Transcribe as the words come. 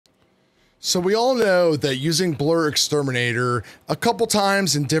So we all know that using Blur Exterminator a couple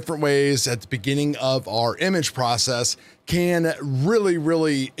times in different ways at the beginning of our image process can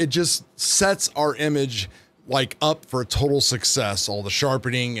really, it just sets our image like up for a total success. All the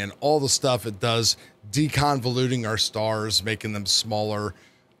sharpening and all the stuff it does, deconvoluting our stars, making them smaller,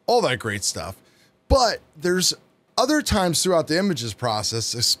 all that great stuff. But there's other times throughout the images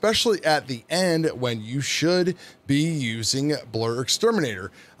process, especially at the end when you should be using Blur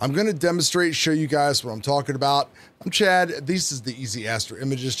Exterminator. I'm going to demonstrate, show you guys what I'm talking about. I'm Chad. This is the Easy Astro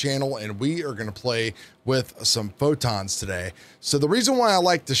Images channel, and we are going to play with some photons today. So the reason why I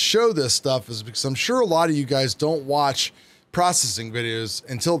like to show this stuff is because I'm sure a lot of you guys don't watch processing videos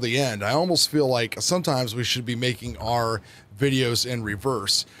until the end. I almost feel like sometimes we should be making our videos in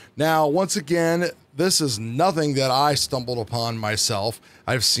reverse. Now, once again, this is nothing that I stumbled upon myself.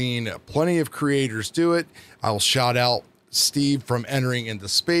 I've seen plenty of creators do it. I'll shout out Steve from Entering into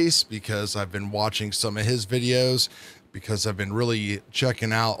Space because I've been watching some of his videos, because I've been really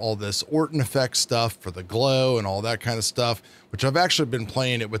checking out all this Orton effect stuff for the glow and all that kind of stuff, which I've actually been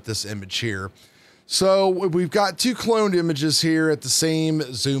playing it with this image here. So we've got two cloned images here at the same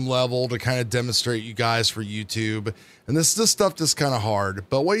zoom level to kind of demonstrate you guys for YouTube. And this stuff that's kind of hard,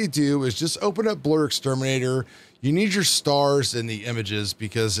 but what you do is just open up Blur Exterminator. You need your stars in the images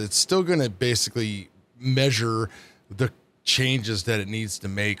because it's still going to basically measure the changes that it needs to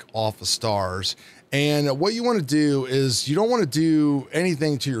make off of stars. And what you want to do is you don't want to do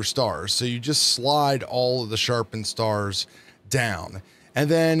anything to your stars. So you just slide all of the sharpened stars down. And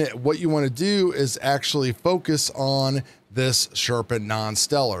then what you want to do is actually focus on this sharpened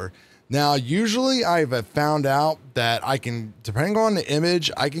non-stellar. Now, usually I've found out that I can, depending on the image,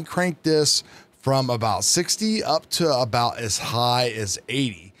 I can crank this from about 60 up to about as high as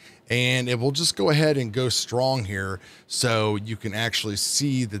 80. And it will just go ahead and go strong here so you can actually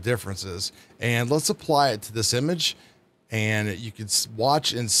see the differences. And let's apply it to this image, and you can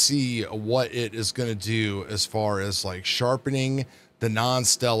watch and see what it is going to do as far as like sharpening the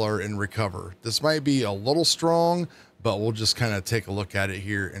non-stellar and recover. This might be a little strong, but we'll just kind of take a look at it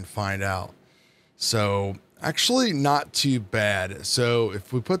here and find out. So actually not too bad. So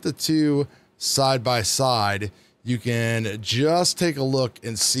if we put the two side by side, you can just take a look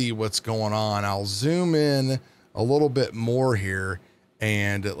and see what's going on. I'll zoom in a little bit more here,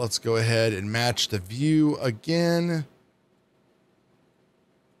 and let's go ahead and match the view again.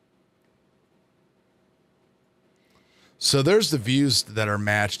 So there's the views that are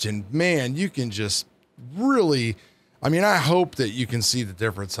matched, and man, you can just really, I mean, I hope that you can see the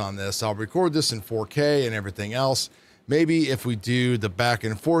difference on this. I'll record this in 4K and everything else. Maybe if we do the back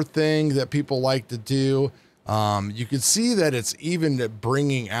and forth thing that people like to do, you can see that it's even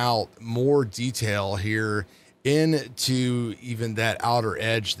bringing out more detail here into even that outer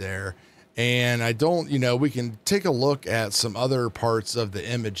edge there. And I don't, you know, we can take a look at some other parts of the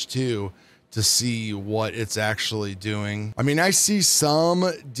image too, to see what it's actually doing. I mean, I see some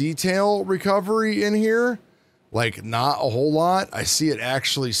detail recovery in here, like not a whole lot. I see it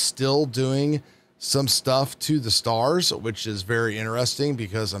actually still doing some stuff to the stars, which is very interesting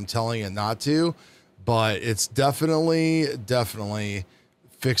because I'm telling it not to, but it's definitely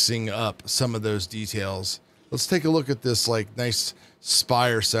fixing up some of those details. Let's take a look at this like nice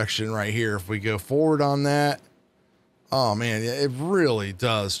spire section right here. If we go forward on that, oh man, it really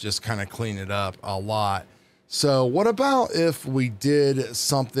does just kind of clean it up a lot. So what about if we did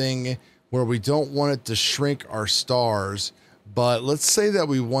something where we don't want it to shrink our stars, but let's say that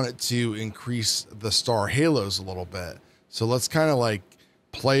we want it to increase the star halos a little bit. So let's kind of like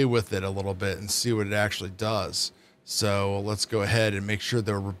play with it a little bit and see what it actually does. So let's go ahead and make sure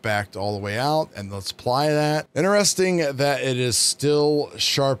that we're backed all the way out, and let's apply that. Interesting that it is still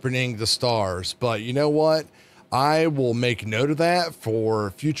sharpening the stars, but you know what? I will make note of that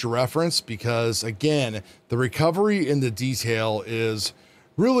for future reference because, again, the recovery in the detail is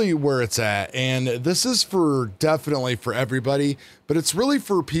really where it's at. And this is for definitely for everybody, but it's really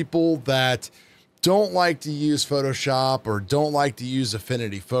for people that don't like to use Photoshop or don't like to use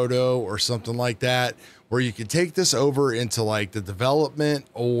Affinity Photo or something like that, where you can take this over into like the development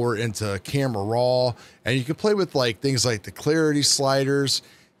or into Camera Raw, and you can play with like things like the clarity sliders,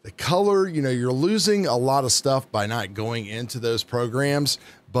 the color. You know, you're losing a lot of stuff by not going into those programs.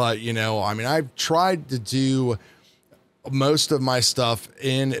 But, you know, I mean, I've tried to do most of my stuff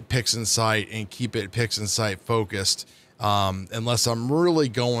in PixInsight and keep it PixInsight focused, unless I'm really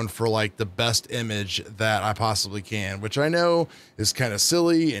going for like the best image that I possibly can, which I know is kind of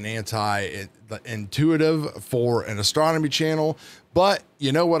silly and anti-intuitive for an astronomy channel. But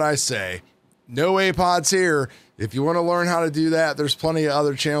you know what I say, no APODs here. If you want to learn how to do that, there's plenty of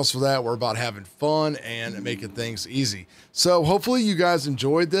other channels for that. We're about having fun and making things easy. So hopefully you guys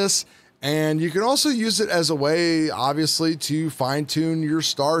enjoyed this. And you can also use it as a way, obviously, to fine tune your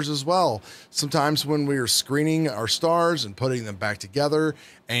stars as well. Sometimes when we are screening our stars and putting them back together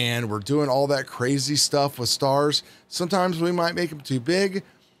and we're doing all that crazy stuff with stars, sometimes we might make them too big.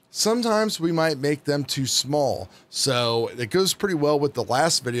 Sometimes we might make them too small. So it goes pretty well with the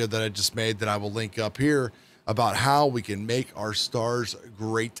last video that I just made that I will link up here about how we can make our stars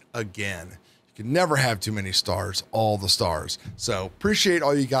great again. You can never have too many stars, all the stars. So appreciate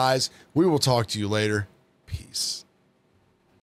all you guys. We will talk to you later. Peace.